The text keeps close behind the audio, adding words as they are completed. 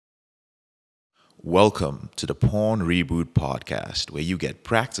Welcome to the Porn Reboot podcast, where you get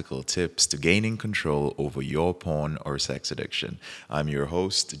practical tips to gaining control over your porn or sex addiction. I'm your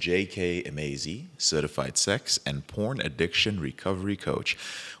host, JK Amazy, certified sex and porn addiction recovery coach.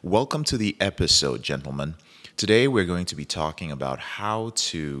 Welcome to the episode, gentlemen. Today, we're going to be talking about how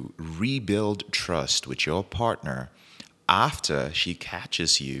to rebuild trust with your partner after she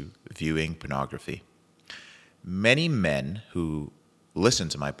catches you viewing pornography. Many men who listen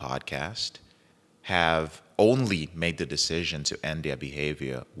to my podcast have only made the decision to end their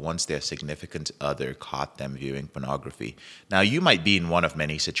behavior once their significant other caught them viewing pornography. Now, you might be in one of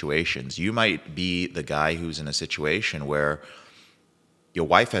many situations. You might be the guy who's in a situation where your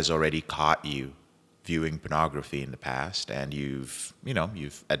wife has already caught you viewing pornography in the past, and you've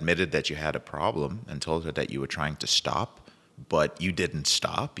admitted that you had a problem and told her that you were trying to stop, but you didn't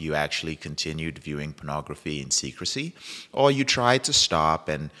stop. You actually continued viewing pornography in secrecy, or you tried to stop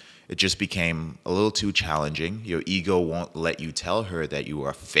and it just became a little too challenging. Your ego won't let you tell her that you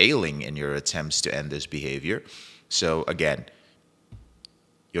are failing in your attempts to end this behavior. So again,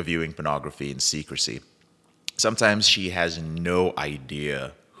 you're viewing pornography in secrecy. Sometimes she has no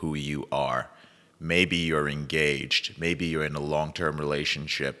idea who you are. Maybe you're engaged. Maybe you're in a long-term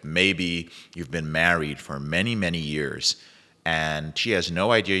relationship. Maybe you've been married for many, many years. And she has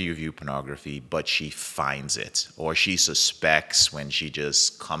no idea you view pornography, but she finds it. Or she suspects when she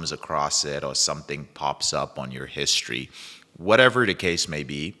just comes across it or something pops up on your history. Whatever the case may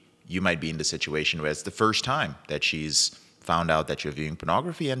be, you might be in the situation where it's the first time that she's found out that you're viewing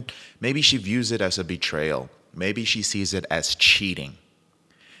pornography, and maybe she views it as a betrayal. Maybe she sees it as cheating.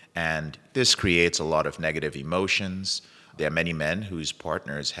 And this creates a lot of negative emotions. There are many men whose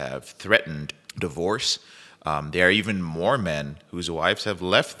partners have threatened divorce. There are even more men whose wives have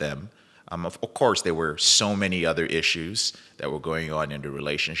left them. Of course, there were so many other issues that were going on in the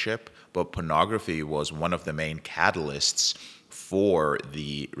relationship, but pornography was one of the main catalysts for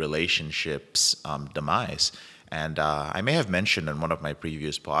the relationship's demise. And I may have mentioned in one of my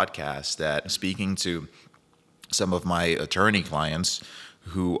previous podcasts that speaking to some of my attorney clients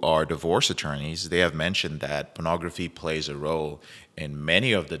who are divorce attorneys, they have mentioned that pornography plays a role in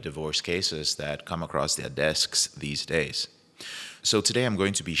many of the divorce cases that come across their desks these days. So today I'm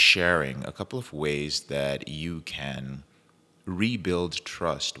going to be sharing a couple of ways that you can rebuild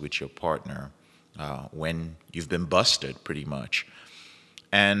trust with your partner when you've been busted pretty much.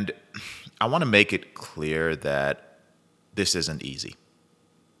 And I want to make it clear that this isn't easy.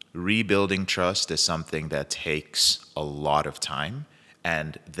 Rebuilding trust is something that takes a lot of time,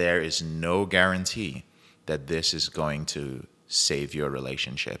 and there is no guarantee that this is going to save your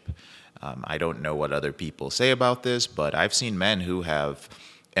relationship. I don't know what other people say about this, but I've seen men who have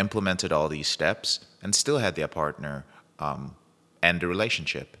implemented all these steps and still had their partner end the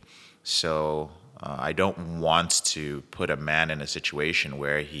relationship. So I don't want to put a man in a situation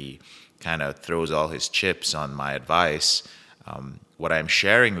where he kind of throws all his chips on my advice. What I'm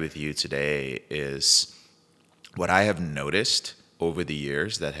sharing with you today is what I have noticed over the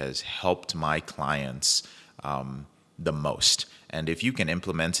years that has helped my clients the most. And if you can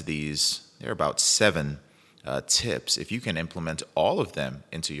implement these, there are about 7 tips. If you can implement all of them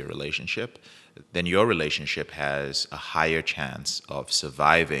into your relationship, then your relationship has a higher chance of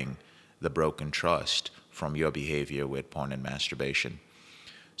surviving the broken trust from your behavior with porn and masturbation.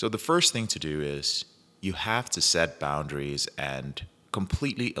 So the first thing to do is you have to set boundaries and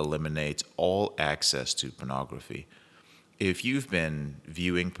completely eliminate all access to pornography. If you've been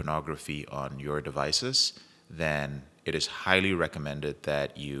viewing pornography on your devices, then it is highly recommended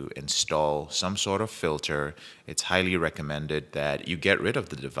that you install some sort of filter. It's highly recommended that you get rid of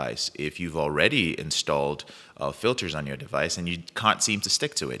the device. If you've already installed filters on your device and you can't seem to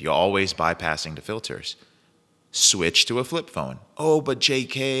stick to it, you're always bypassing the filters. Switch to a flip phone. Oh, but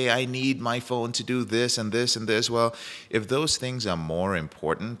JK, I need my phone to do this and this and this. Well, if those things are more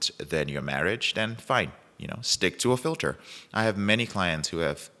important than your marriage, then fine. Stick to a filter. I have many clients who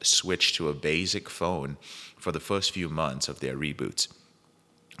have switched to a basic phone for the first few months of their reboots.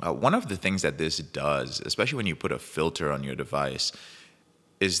 One of the things that this does, especially when you put a filter on your device,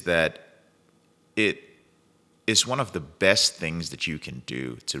 is that it is one of the best things that you can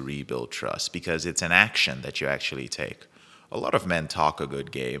do to rebuild trust because it's an action that you actually take. A lot of men talk a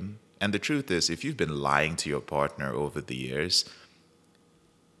good game, and the truth is, if you've been lying to your partner over the years,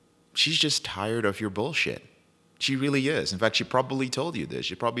 she's just tired of your bullshit. She really is. In fact, she probably told you this.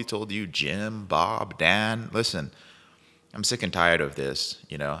 She probably told you, Jim, Bob, Dan, listen, I'm sick and tired of this.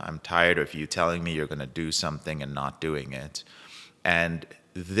 I'm tired of you telling me you're going to do something and not doing it. And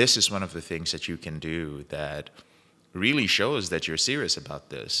this is one of the things that you can do that really shows that you're serious about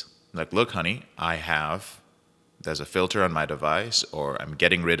this. Like, look, honey, there's a filter on my device, or I'm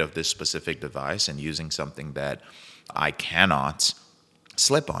getting rid of this specific device and using something that I cannot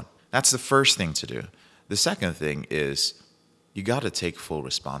slip on. That's the first thing to do. The second thing is you got to take full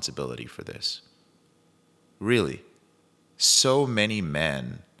responsibility for this. Really. So many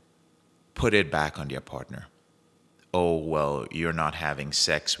men put it back on their partner. Oh, well, you're not having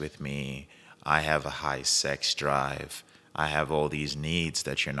sex with me. I have a high sex drive. I have all these needs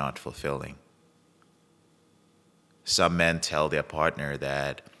that you're not fulfilling. Some men tell their partner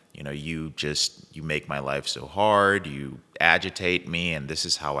that, you make my life so hard, you agitate me, and this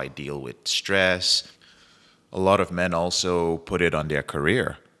is how I deal with stress. A lot of men also put it on their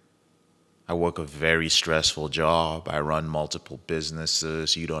career. I work a very stressful job. I run multiple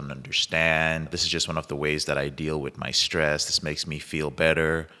businesses. You don't understand. This is just one of the ways that I deal with my stress. This makes me feel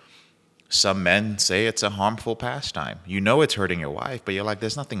better. Some men say it's a harmful pastime. You know it's hurting your wife, but you're like,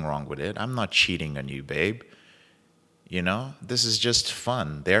 there's nothing wrong with it. I'm not cheating on you, babe. This is just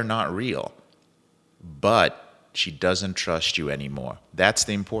fun. They're not real. But she doesn't trust you anymore. That's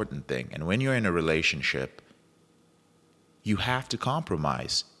the important thing. And when you're in a relationship, you have to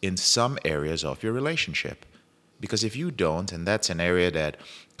compromise in some areas of your relationship. Because if you don't, and that's an area that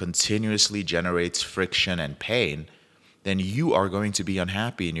continuously generates friction and pain, then you are going to be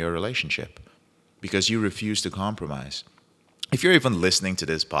unhappy in your relationship because you refuse to compromise. If you're even listening to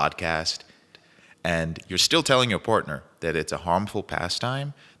this podcast and you're still telling your partner that it's a harmful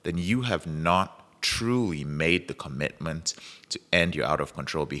pastime, then you have not truly made the commitment to end your out of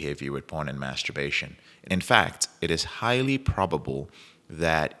control behavior with porn and masturbation. In fact, it is highly probable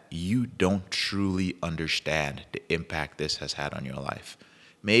that you don't truly understand the impact this has had on your life.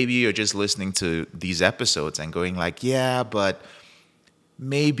 Maybe you're just listening to these episodes and going like, yeah, but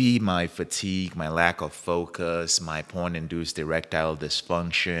maybe my fatigue, my lack of focus, my porn-induced erectile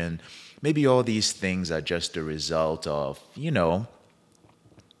dysfunction, maybe all these things are just a result of,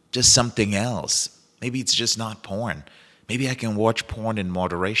 just something else. Maybe it's just not porn. Maybe I can watch porn in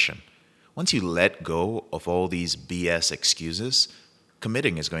moderation. Once you let go of all these BS excuses,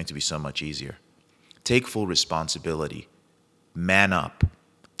 committing is going to be so much easier. Take full responsibility. Man up.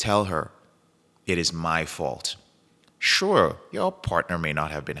 Tell her, it is my fault. Sure, your partner may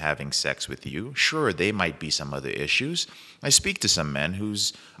not have been having sex with you. Sure, there might be some other issues. I speak to some men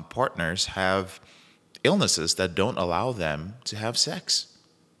whose partners have illnesses that don't allow them to have sex.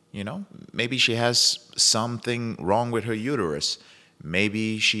 Maybe she has something wrong with her uterus.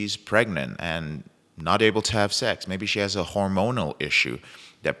 Maybe she's pregnant and not able to have sex. Maybe she has a hormonal issue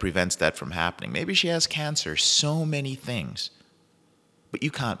that prevents that from happening. Maybe she has cancer. So many things. But you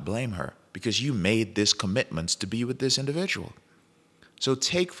can't blame her because you made this commitment to be with this individual. So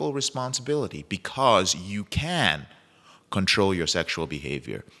take full responsibility because you can control your sexual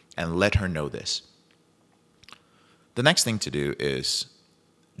behavior and let her know this. The next thing to do is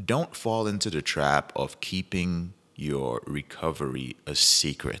don't fall into the trap of keeping your recovery a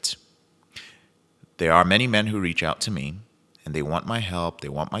secret. There are many men who reach out to me and they want my help, they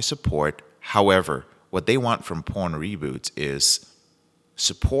want my support. However, what they want from Porn Reboot is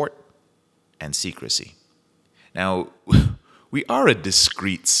support and secrecy. Now, we are a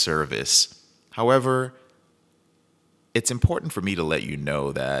discreet service. However, it's important for me to let you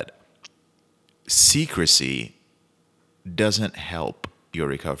know that secrecy doesn't help your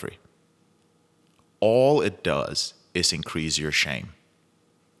recovery. All it does is increase your shame.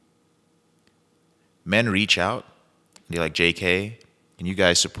 Men reach out, they're like, JK, can you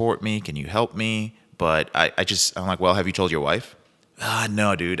guys support me? Can you help me? But I'm like, well, have you told your wife?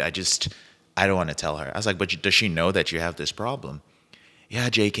 No, dude, I don't want to tell her. I was like, but does she know that you have this problem? Yeah,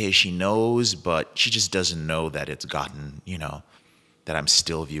 JK, she knows, but she just doesn't know that it's gotten, that I'm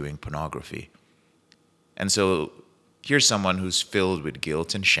still viewing pornography. And so here's someone who's filled with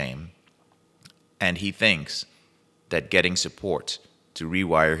guilt and shame, and he thinks that getting support to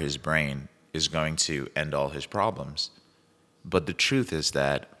rewire his brain is going to end all his problems. But the truth is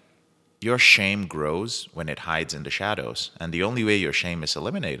that your shame grows when it hides in the shadows, and the only way your shame is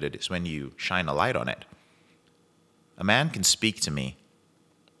eliminated is when you shine a light on it. A man can speak to me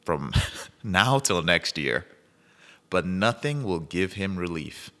from now till next year, but nothing will give him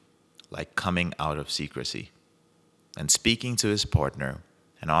relief like coming out of secrecy and speaking to his partner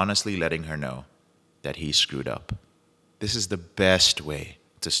and honestly letting her know that he screwed up. This is the best way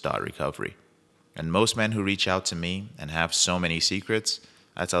to start recovery. And most men who reach out to me and have so many secrets,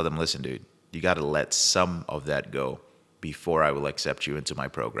 I tell them, listen, dude, you got to let some of that go before I will accept you into my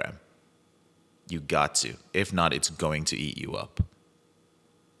program. You got to. If not, it's going to eat you up.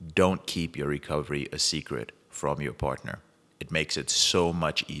 Don't keep your recovery a secret from your partner. It makes it so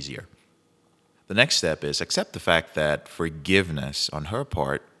much easier. The next step is accept the fact that forgiveness on her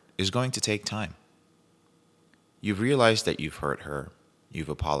part is going to take time. You've realized that you've hurt her, you've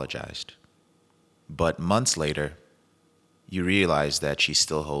apologized. But months later, you realize that she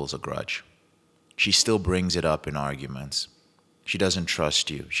still holds a grudge. She still brings it up in arguments. She doesn't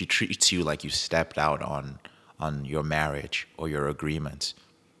trust you. She treats you like you stepped out on your marriage or your agreements.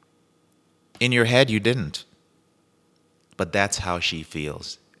 In your head, you didn't. But that's how she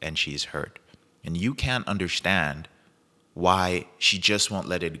feels, and she's hurt. And you can't understand why she just won't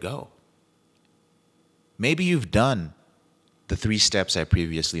let it go. Maybe you've done the 3 steps I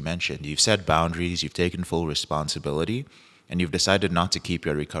previously mentioned. You've set boundaries, you've taken full responsibility, and you've decided not to keep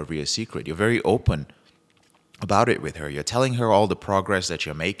your recovery a secret. You're very open about it with her. You're telling her all the progress that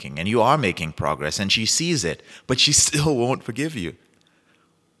you're making, and you are making progress, and she sees it, but she still won't forgive you.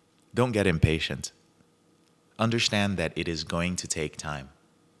 Don't get impatient. Understand that it is going to take time.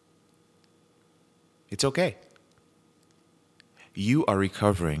 It's okay. You are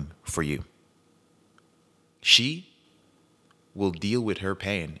recovering for you. She will deal with her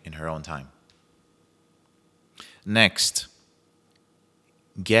pain in her own time. Next,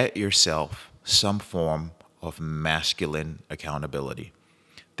 get yourself some form of masculine accountability.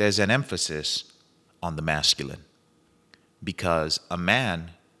 There's an emphasis on the masculine because a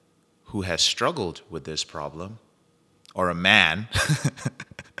man who has struggled with this problem, or a man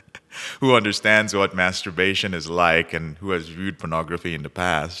who understands what masturbation is like and who has viewed pornography in the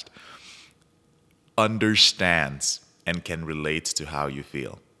past, understands and can relate to how you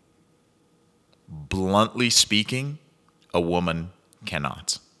feel. Bluntly speaking, a woman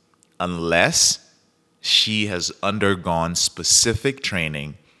cannot, unless she has undergone specific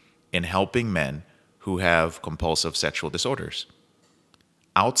training in helping men who have compulsive sexual disorders.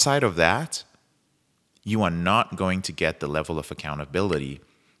 Outside of that, you are not going to get the level of accountability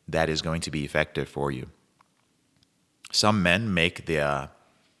that is going to be effective for you. Some men make their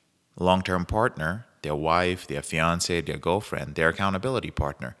long-term partner, their wife, their fiance, their girlfriend, their accountability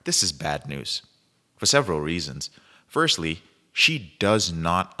partner. This is bad news for several reasons. Firstly, she does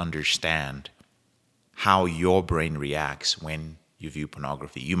not understand how your brain reacts when you view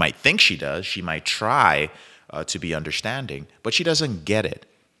pornography. You might think she does. She might try to be understanding, but she doesn't get it.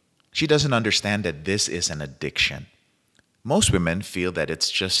 She doesn't understand that this is an addiction. Most women feel that it's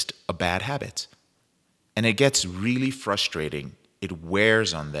just a bad habit. And it gets really frustrating. It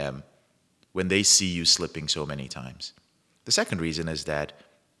wears on them when they see you slipping so many times. The second reason is that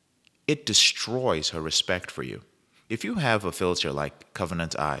it destroys her respect for you. If you have a filter like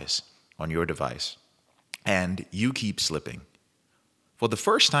Covenant Eyes on your device and you keep slipping, for the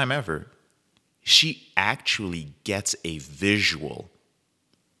first time ever, she actually gets a visual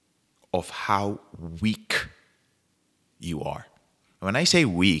of how weak you are. When I say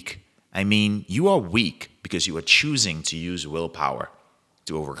weak, I mean you are weak because you are choosing to use willpower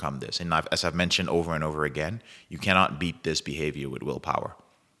to overcome this. And as I've mentioned over and over again, you cannot beat this behavior with willpower.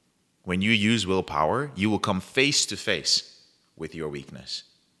 When you use willpower, you will come face to face with your weakness.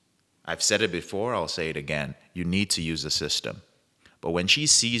 I've said it before, I'll say it again. You need to use the system. But when she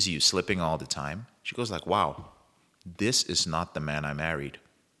sees you slipping all the time, she goes like, wow, this is not the man I married.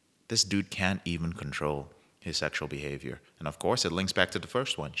 This dude can't even control his sexual behavior. And of course, it links back to the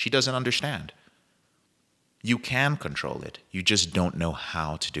first one. She doesn't understand. You can control it. You just don't know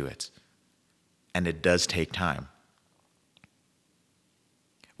how to do it. And it does take time.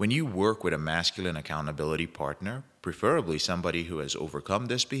 When you work with a masculine accountability partner, preferably somebody who has overcome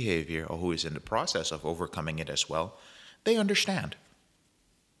this behavior or who is in the process of overcoming it as well, they understand.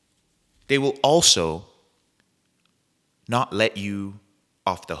 They will also not let you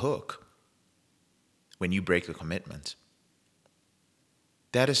off the hook when you break a commitment.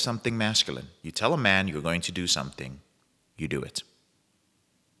 That is something masculine. You tell a man you're going to do something, you do it.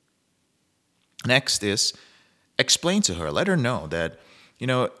 Next is explain to her, let her know that,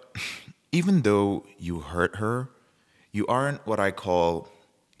 even though you hurt her, you aren't what I call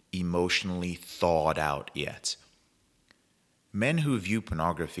emotionally thawed out yet. Men who view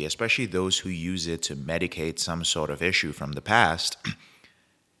pornography, especially those who use it to medicate some sort of issue from the past,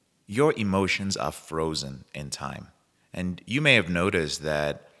 your emotions are frozen in time. And you may have noticed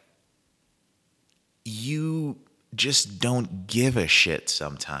that you just don't give a shit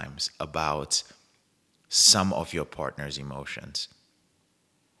sometimes about some of your partner's emotions.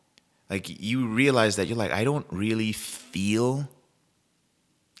 Like you realize that you're like, I don't really feel,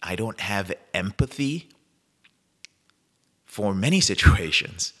 I don't have empathy for many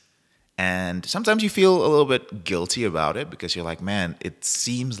situations. And sometimes you feel a little bit guilty about it because you're like, man, it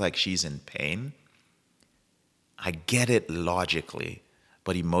seems like she's in pain. I get it logically,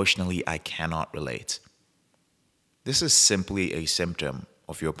 but emotionally I cannot relate. This is simply a symptom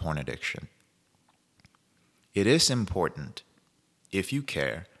of your porn addiction. It is important, if you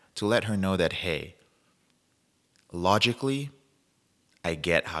care, to let her know that, hey, logically, I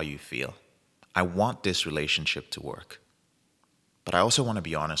get how you feel. I want this relationship to work. But I also want to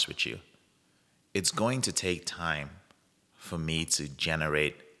be honest with you. It's going to take time for me to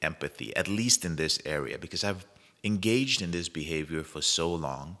generate empathy, at least in this area, because I've engaged in this behavior for so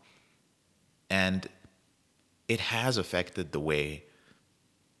long, and it has affected the way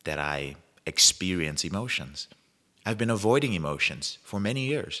that I experience emotions. I've been avoiding emotions for many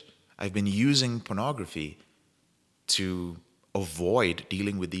years. I've been using pornography to avoid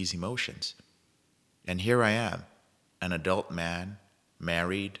dealing with these emotions. And here I am, an adult man,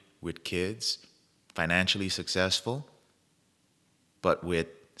 married, with kids, financially successful, but with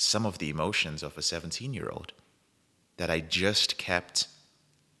some of the emotions of a 17-year-old that I just kept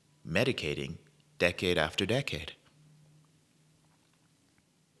medicating decade after decade.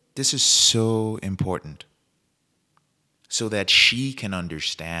 This is so important so that she can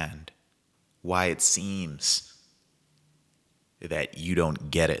understand why it seems that you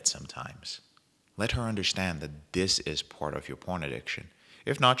don't get it sometimes. Let her understand that this is part of your porn addiction.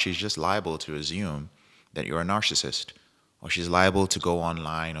 If not, she's just liable to assume that you're a narcissist, or she's liable to go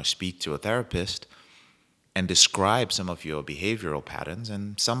online or speak to a therapist and describe some of your behavioral patterns,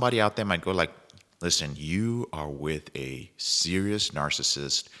 and somebody out there might go like, listen, you are with a serious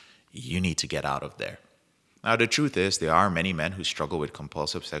narcissist. You need to get out of there. Now, the truth is, there are many men who struggle with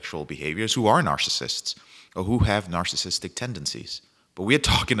compulsive sexual behaviors who are narcissists or who have narcissistic tendencies. But we're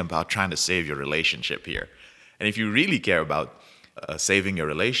talking about trying to save your relationship here. And if you really care about saving your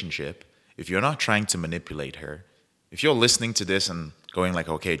relationship, if you're not trying to manipulate her, if you're listening to this and going like,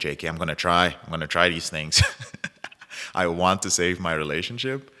 okay, JK, I'm going to try these things. I want to save my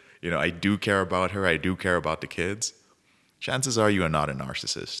relationship. I do care about her. I do care about the kids. Chances are you are not a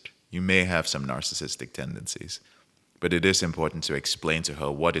narcissist. You may have some narcissistic tendencies, but it is important to explain to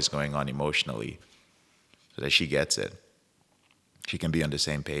her what is going on emotionally so that she gets it. She can be on the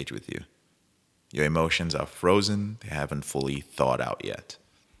same page with you. Your emotions are frozen. They haven't fully thawed out yet.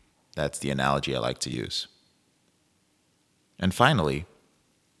 That's the analogy I like to use. And finally,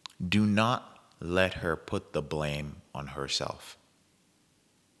 do not let her put the blame on herself.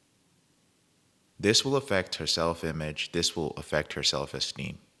 This will affect her self-image. This will affect her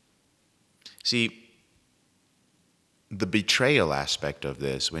self-esteem. See, the betrayal aspect of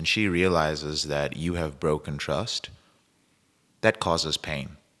this, when she realizes that you have broken trust, that causes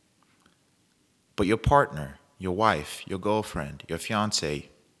pain. But your partner, your wife, your girlfriend, your fiance,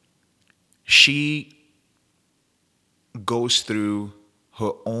 she goes through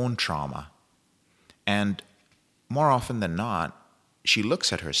her own trauma. And more often than not, she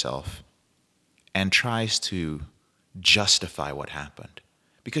looks at herself and tries to justify what happened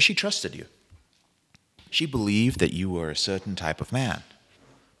because she trusted you. She believed that you were a certain type of man,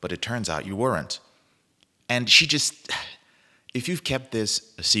 but it turns out you weren't. And if you've kept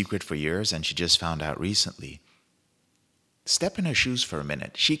this a secret for years and she just found out recently, step in her shoes for a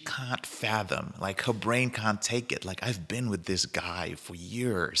minute. She can't fathom, her brain can't take it. I've been with this guy for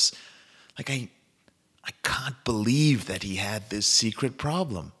years. I can't believe that he had this secret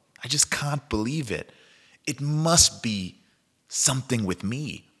problem. I just can't believe it. It must be something with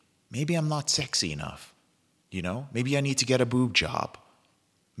me. Maybe I'm not sexy enough. Maybe I need to get a boob job.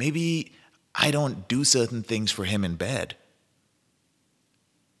 Maybe I don't do certain things for him in bed.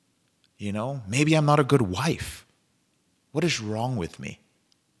 Maybe I'm not a good wife. What is wrong with me?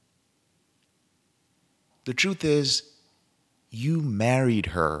 The truth is, you married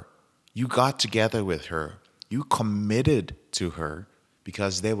her. You got together with her. You committed to her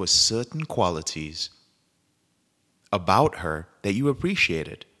because there were certain qualities about her that you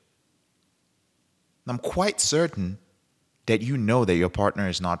appreciated. I'm quite certain that you know that your partner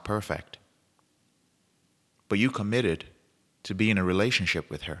is not perfect, but you committed to be in a relationship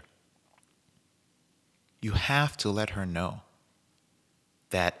with her. You have to let her know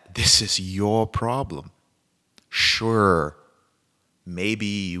that this is your problem. Sure, maybe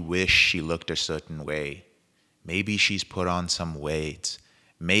you wish she looked a certain way. Maybe she's put on some weight.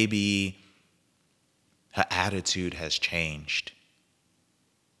 Maybe her attitude has changed.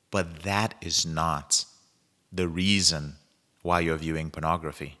 But that is not the reason why you're viewing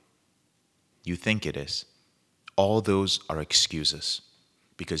pornography. You think it is. All those are excuses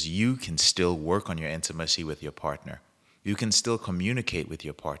because you can still work on your intimacy with your partner. You can still communicate with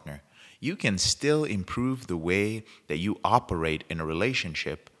your partner. You can still improve the way that you operate in a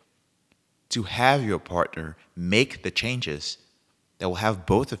relationship to have your partner make the changes that will have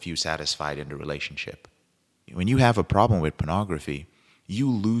both of you satisfied in the relationship. When you have a problem with pornography, you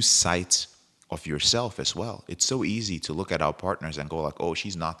lose sight of yourself as well. It's so easy to look at our partners and go like, oh,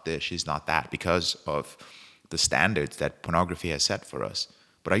 she's not this, she's not that, because of the standards that pornography has set for us.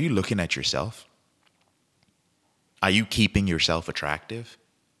 But are you looking at yourself? Are you keeping yourself attractive?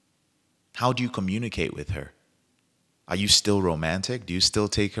 How do you communicate with her? Are you still romantic? Do you still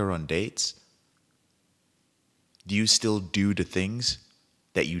take her on dates? Do you still do the things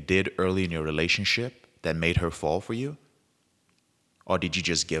that you did early in your relationship that made her fall for you? Or did you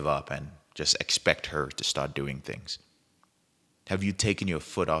just give up and just expect her to start doing things? Have you taken your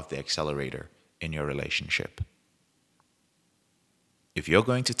foot off the accelerator in your relationship? If you're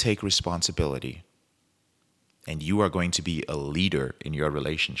going to take responsibility and you are going to be a leader in your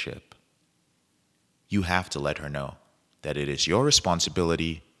relationship, you have to let her know that it is your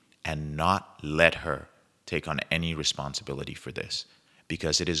responsibility and not let her take on any responsibility for this,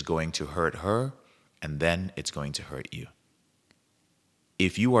 because it is going to hurt her and then it's going to hurt you.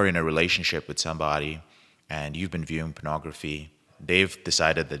 If you are in a relationship with somebody and you've been viewing pornography, they've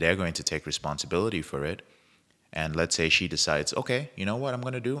decided that they're going to take responsibility for it. And let's say she decides, okay, you know what I'm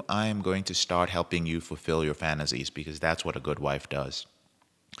going to do? I am going to start helping you fulfill your fantasies, because that's what a good wife does.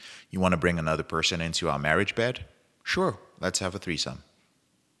 You want to bring another person into our marriage bed? Sure, let's have a threesome.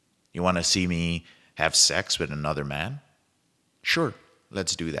 You want to see me have sex with another man? Sure,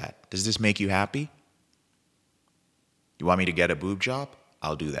 let's do that. Does this make you happy? You want me to get a boob job?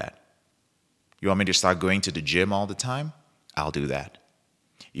 I'll do that. You want me to start going to the gym all the time? I'll do that.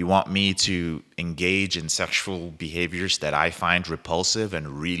 You want me to engage in sexual behaviors that I find repulsive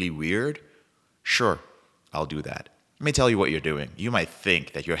and really weird? Sure, I'll do that. Let me tell you what you're doing. You might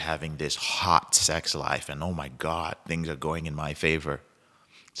think that you're having this hot sex life and oh my God, things are going in my favor.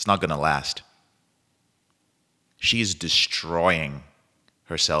 It's not going to last. She's destroying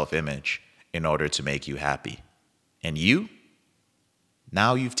her self-image in order to make you happy. And you?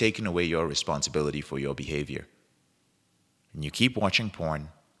 Now you've taken away your responsibility for your behavior. And you keep watching porn.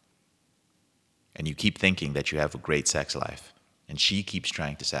 And you keep thinking that you have a great sex life. And she keeps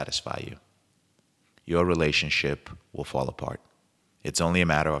trying to satisfy you. Your relationship will fall apart. It's only a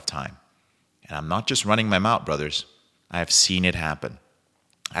matter of time. And I'm not just running my mouth, brothers. I have seen it happen.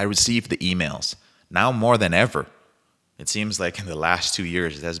 I receive the emails. Now more than ever. It seems like in the last 2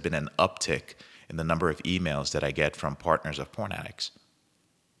 years, there has been an uptick in the number of emails that I get from partners of porn addicts.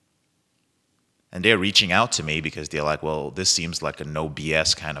 And they're reaching out to me because they're like, well, this seems like a no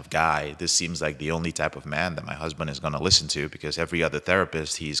BS kind of guy. This seems like the only type of man that my husband is going to listen to, because every other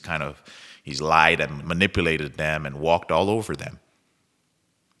therapist, he's lied and manipulated them and walked all over them.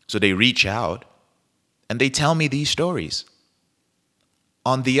 So they reach out and they tell me these stories.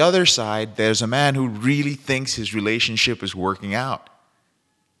 On the other side, there's a man who really thinks his relationship is working out.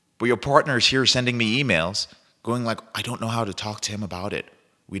 But your partner is here sending me emails going like, I don't know how to talk to him about it.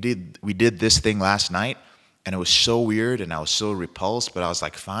 We did this thing last night and it was so weird and I was so repulsed, but I was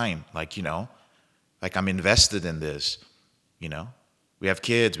like, fine, like, like I'm invested in this, We have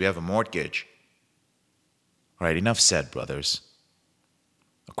kids, we have a mortgage. All right, enough said, brothers.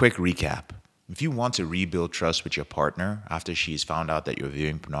 A quick recap. If you want to rebuild trust with your partner after she's found out that you're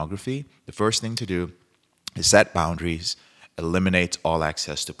viewing pornography, the first thing to do is set boundaries, eliminate all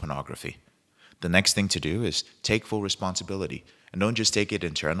access to pornography. The next thing to do is take full responsibility. And don't just take it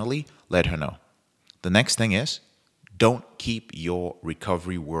internally, let her know. The next thing is, don't keep your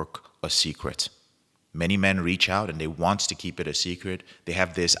recovery work a secret. Many men reach out and they want to keep it a secret. They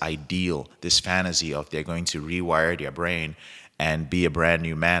have this ideal, this fantasy of they're going to rewire their brain and be a brand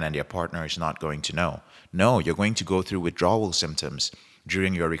new man and their partner is not going to know. No, you're going to go through withdrawal symptoms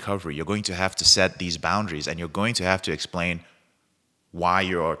during your recovery. You're going to have to set these boundaries and you're going to have to explain why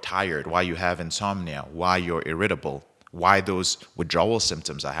you're tired, why you have insomnia, why you're irritable, why those withdrawal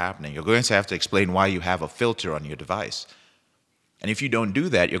symptoms are happening. You're going to have to explain why you have a filter on your device. And if you don't do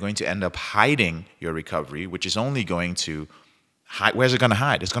that, you're going to end up hiding your recovery, which is only going to hide. Where's it going to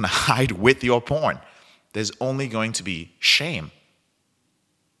hide? It's going to hide with your porn. There's only going to be shame.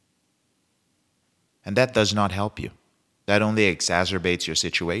 And that does not help you. That only exacerbates your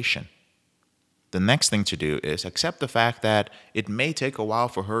situation. The next thing to do is accept the fact that it may take a while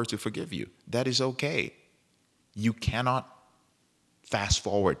for her to forgive you. That is okay. You cannot fast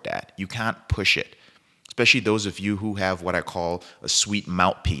forward that. You can't push it. Especially those of you who have what I call a sweet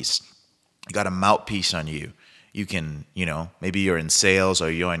mouthpiece. You got a mouthpiece on you. You can, maybe you're in sales or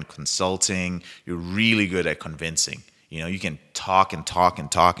you're in consulting. You're really good at convincing. You can talk and talk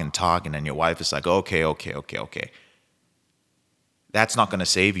and talk and talk, and then your wife is like, okay. That's not going to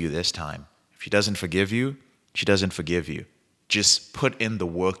save you this time. If she doesn't forgive you, she doesn't forgive you. Just put in the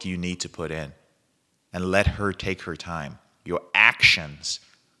work you need to put in and let her take her time. Your actions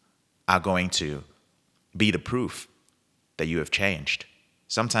are going to be the proof that you have changed.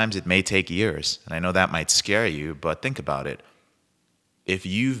 Sometimes it may take years, and I know that might scare you, but think about it. If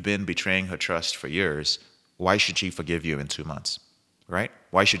you've been betraying her trust for years, why should she forgive you in 2 months? Right?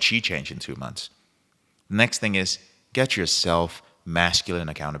 Why should she change in 2 months? The next thing is get yourself masculine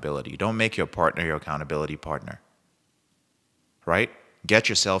accountability. Don't make your partner your accountability partner. Right? Get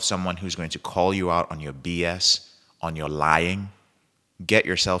yourself someone who's going to call you out on your BS, on your lying. Get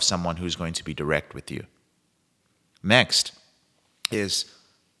yourself someone who's going to be direct with you. Next is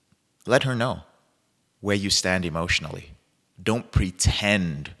let her know where you stand emotionally. Don't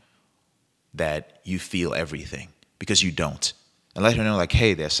pretend that you feel everything because you don't. And let her know, like,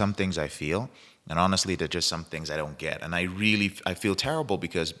 hey, there's some things I feel, and honestly, there's just some things I don't get. And I feel terrible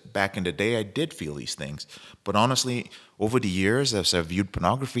because back in the day, I did feel these things. But honestly, over the years, as I've viewed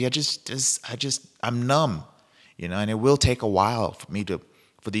pornography, I'm numb, and it will take a while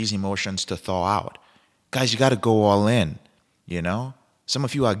for these emotions to thaw out. Guys, you got to go all in. Some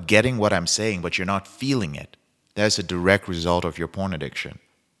of you are getting what I'm saying, but you're not feeling it. That's a direct result of your porn addiction.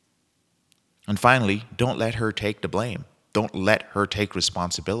 And finally, don't let her take the blame. Don't let her take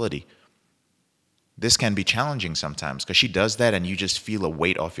responsibility. This can be challenging sometimes because she does that and you just feel a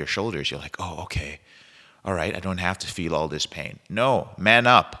weight off your shoulders. You're like, oh, okay. All right, I don't have to feel all this pain. No, man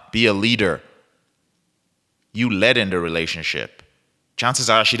up. Be a leader. You led in the relationship. Chances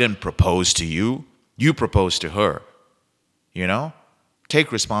are she didn't propose to you. You proposed to her.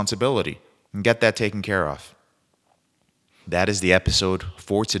 Take responsibility and get that taken care of. That is the episode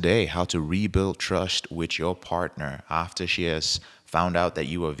for today, how to rebuild trust with your partner after she has found out that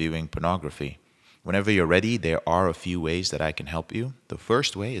you are viewing pornography. Whenever you're ready, there are a few ways that I can help you. The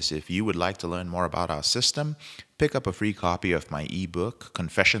first way is if you would like to learn more about our system, pick up a free copy of my ebook,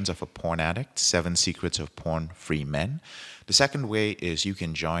 Confessions of a Porn Addict, 7 Secrets of Porn-Free Men. The second way is you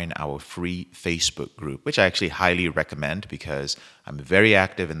can join our free Facebook group, which I actually highly recommend because I'm very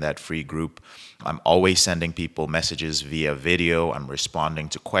active in that free group. I'm always sending people messages via video. I'm responding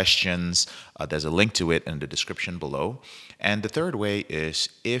to questions. There's a link to it in the description below. And the third way is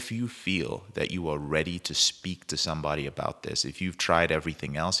if you feel that you are ready to speak to somebody about this, if you've tried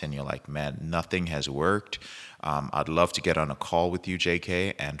everything else and you're like, man, nothing has worked, I'd love to get on a call with you,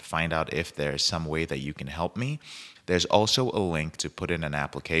 JK, and find out if there's some way that you can help me. There's also a link to put in an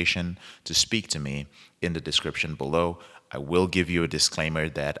application to speak to me in the description below. I will give you a disclaimer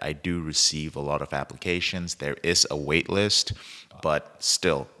that I do receive a lot of applications. There is a wait list, but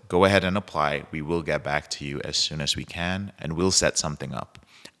still, go ahead and apply. We will get back to you as soon as we can, and we'll set something up.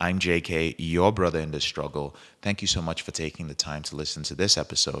 I'm JK, your brother in this struggle. Thank you so much for taking the time to listen to this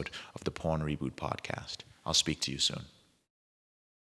episode of the Porn Reboot podcast. I'll speak to you soon.